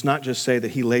starts to just not just say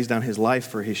that He lays down His life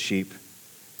for His sheep,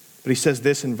 but He says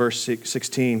this in verse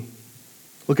 16.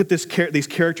 Look at these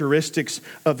characteristics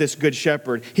of this good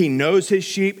shepherd. He knows his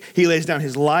sheep. He lays down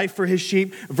his life for his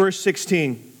sheep. Verse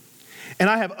 16. And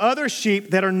I have other sheep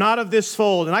that are not of this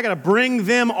fold, and I got to bring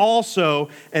them also,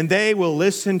 and they will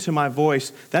listen to my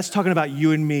voice. That's talking about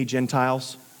you and me,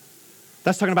 Gentiles.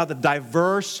 That's talking about the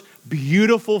diverse,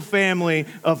 beautiful family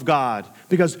of God.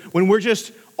 Because when we're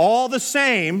just all the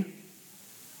same,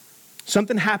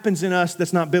 something happens in us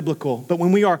that's not biblical. But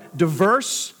when we are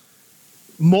diverse,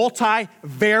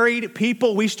 multi-varied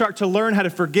people, we start to learn how to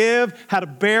forgive, how to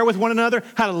bear with one another,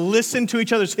 how to listen to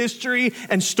each other's history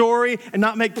and story and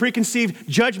not make preconceived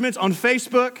judgments on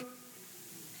Facebook.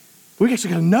 We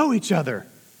actually got to know each other.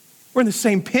 We're in the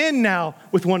same pen now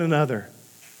with one another.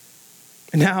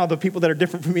 And now the people that are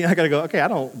different from me, I got to go, okay, I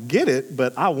don't get it,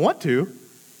 but I want to.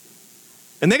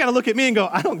 And they got to look at me and go,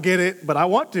 I don't get it, but I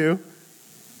want to.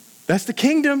 That's the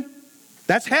kingdom.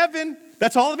 That's heaven.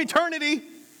 That's all of eternity.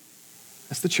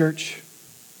 That's the church.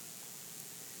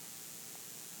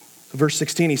 Verse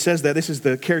 16, he says that this is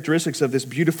the characteristics of this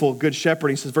beautiful good shepherd.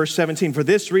 He says, verse 17, for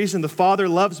this reason the Father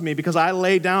loves me, because I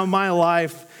lay down my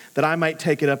life that I might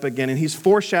take it up again. And he's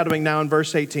foreshadowing now in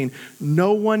verse 18,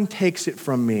 no one takes it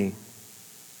from me,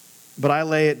 but I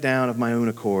lay it down of my own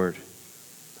accord.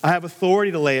 I have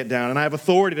authority to lay it down, and I have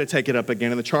authority to take it up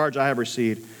again, and the charge I have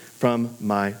received from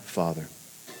my Father.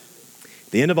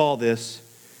 At the end of all this,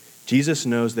 Jesus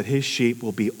knows that his sheep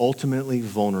will be ultimately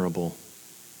vulnerable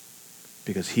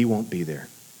because he won't be there.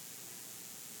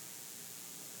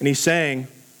 And he's saying,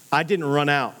 I didn't run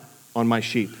out on my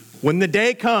sheep. When the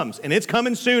day comes, and it's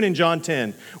coming soon in John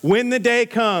 10, when the day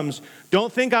comes,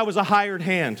 don't think I was a hired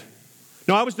hand.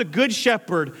 No, I was the good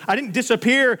shepherd. I didn't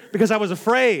disappear because I was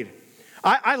afraid.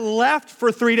 I left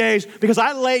for 3 days because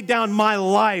I laid down my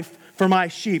life for my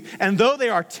sheep. And though they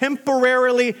are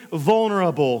temporarily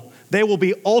vulnerable, they will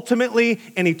be ultimately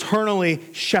and eternally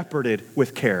shepherded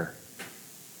with care.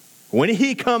 When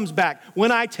he comes back,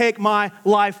 when I take my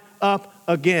life up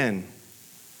again,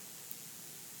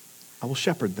 I will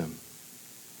shepherd them.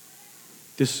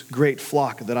 This great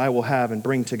flock that I will have and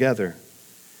bring together.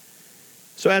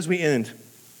 So as we end,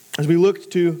 as we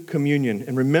look to communion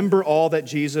and remember all that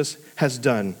Jesus has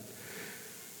done,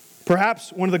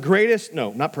 perhaps one of the greatest,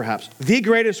 no, not perhaps, the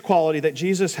greatest quality that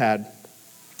Jesus had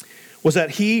was that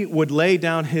he would lay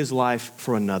down his life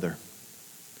for another.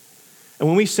 And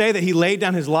when we say that he laid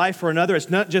down his life for another, it's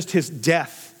not just his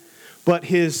death, but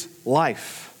his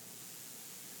life.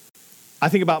 I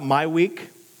think about my week,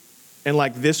 and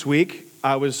like this week,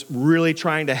 I was really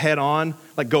trying to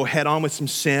go head on with some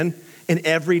sin, and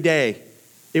every day,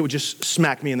 it would just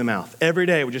smack me in the mouth. Every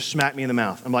day, it would just smack me in the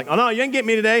mouth. I'm like, oh no, you didn't get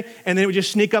me today, and then it would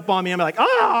just sneak up on me, and I'm like,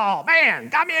 oh man,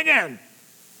 got me again.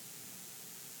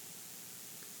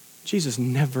 Jesus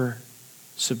never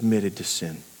submitted to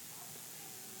sin.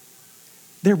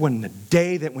 There wasn't a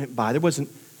day that went by. There wasn't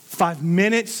 5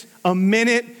 minutes, a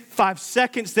minute, 5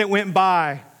 seconds that went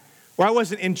by where I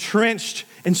wasn't entrenched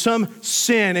in some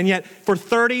sin. And yet for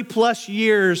 30 plus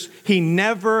years, he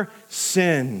never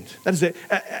sinned. That is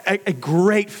a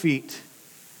great feat.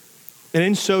 And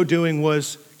in so doing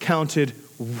was counted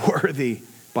worthy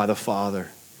by the Father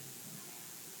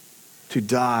to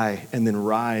die and then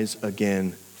rise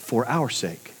again for our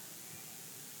sake.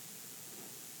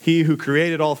 He who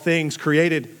created all things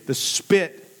created the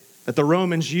spit that the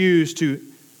Romans used to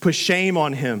put shame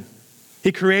on him.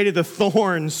 He created the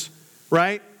thorns,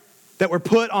 right, that were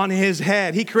put on his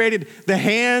head. He created the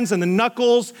hands and the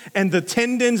knuckles and the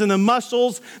tendons and the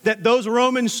muscles that those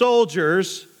Roman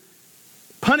soldiers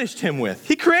punished him with.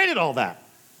 He created all that.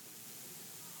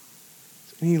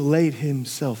 And he laid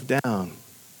himself down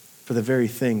for the very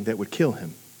thing that would kill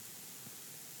him.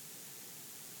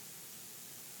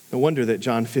 No wonder that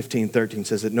John 15:13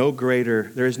 says that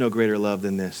there is no greater love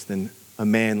than this, than a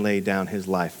man laid down his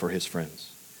life for his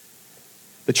friends.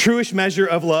 The truest measure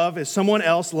of love is someone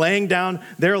else laying down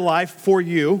their life for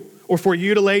you, or for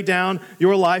you to lay down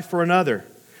your life for another,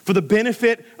 for the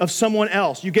benefit of someone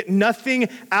else. You get nothing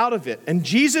out of it. And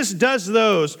Jesus does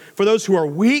those for those who are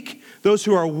weak, those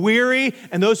who are weary,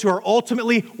 and those who are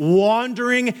ultimately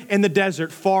wandering in the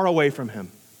desert far away from him.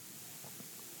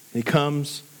 And he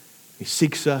comes, he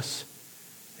seeks us,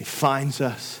 he finds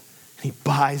us, and he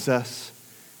buys us,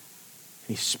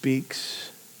 and he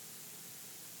speaks.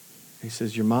 And he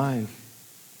says, you're mine.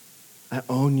 I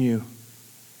own you.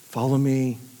 Follow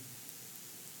me.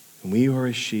 And we who are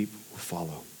his sheep will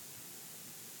follow.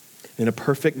 In a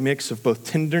perfect mix of both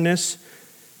tenderness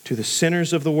to the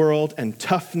sinners of the world and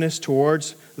toughness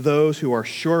towards those who are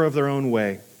sure of their own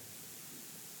way,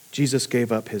 Jesus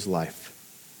gave up his life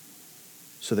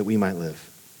so that we might live.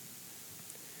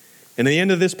 And at the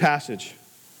end of this passage,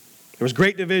 there was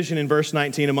great division in verse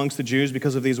 19 amongst the Jews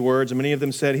because of these words. And many of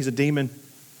them said, he's a demon.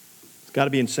 He's got to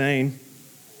be insane.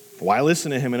 Why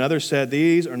listen to him? And others said,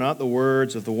 these are not the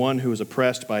words of the one who is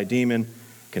oppressed by a demon.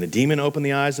 Can a demon open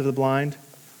the eyes of the blind?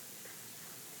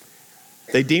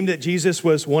 They deemed that Jesus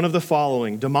was one of the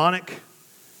following: demonic,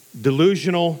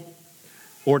 delusional,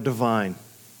 or divine.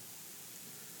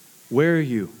 Where are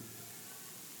you?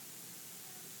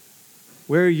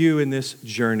 Where are you in this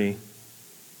journey?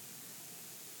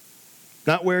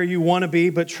 Not where you want to be,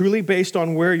 but truly based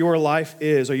on where your life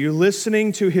is. Are you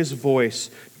listening to his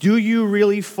voice? Do you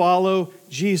really follow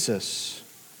Jesus?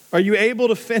 Are you able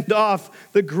to fend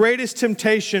off the greatest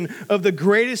temptation of the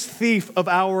greatest thief of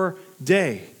our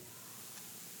day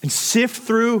and sift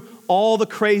through all the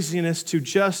craziness to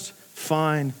just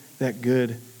find that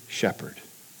good shepherd?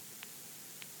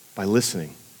 By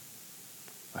listening,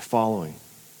 by following,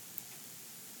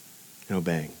 and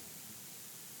obeying.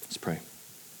 Let's pray.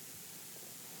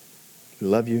 We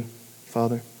love you,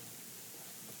 Father.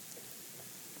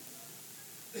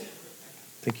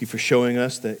 Thank you for showing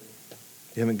us that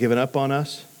you haven't given up on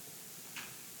us.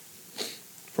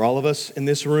 For all of us in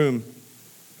this room,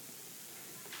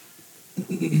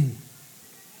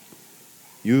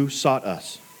 you sought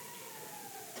us.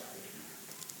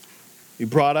 You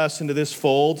brought us into this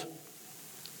fold,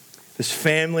 this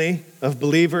family of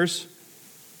believers.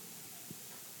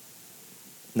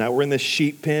 Now we're in this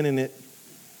sheep pen, and it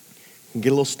can get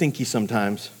a little stinky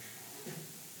sometimes.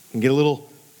 It can get a little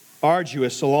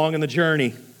arduous along in the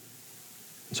journey.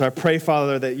 And so I pray,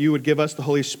 Father, that you would give us the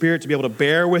Holy Spirit to be able to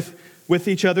bear with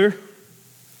each other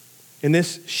in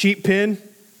this sheep pen,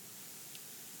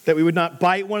 that we would not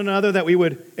bite one another, that we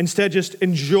would instead just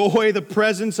enjoy the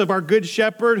presence of our good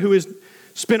shepherd who has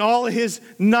spent all of his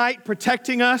night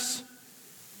protecting us,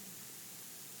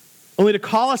 only to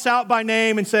call us out by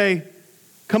name and say,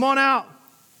 come on out.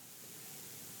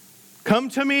 Come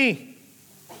to me.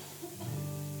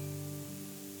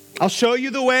 I'll show you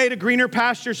the way to greener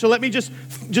pastures, so let me just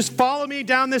follow me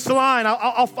down this line.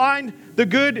 I'll find the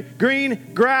good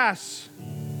green grass.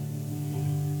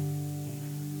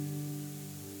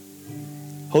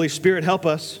 Holy Spirit, help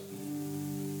us.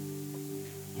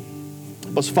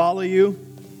 Help us follow you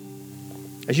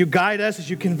as you guide us, as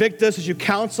you convict us, as you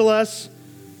counsel us.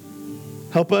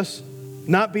 Help us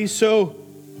not be so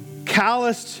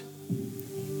calloused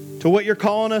to what you're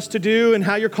calling us to do and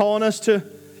how you're calling us to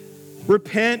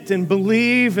repent and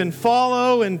believe and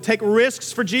follow and take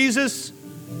risks for Jesus.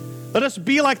 Let us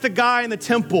be like the guy in the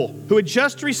temple who had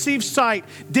just received sight,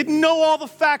 didn't know all the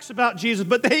facts about Jesus,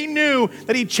 but they knew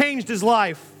that he changed his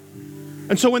life.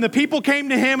 And so when the people came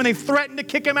to him and they threatened to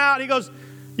kick him out, he goes,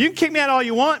 you can kick me out all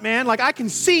you want, man. Like, I can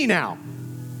see now.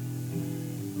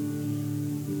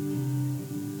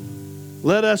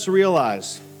 Let us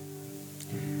realize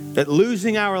that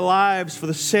losing our lives for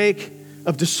the sake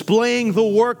of displaying the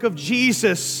work of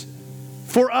Jesus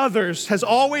for others has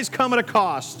always come at a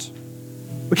cost.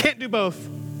 We can't do both.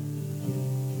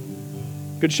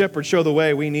 Good Shepherd, show the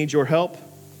way. We need your help.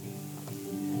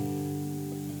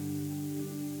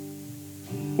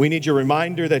 We need your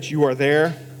reminder that you are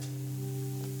there.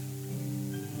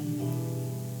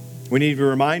 We need your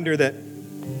reminder that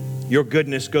your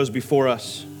goodness goes before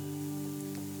us.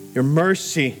 Your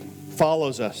mercy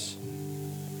follows us.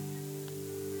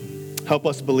 Help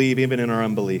us believe even in our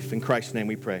unbelief. In Christ's name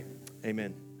we pray.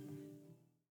 Amen.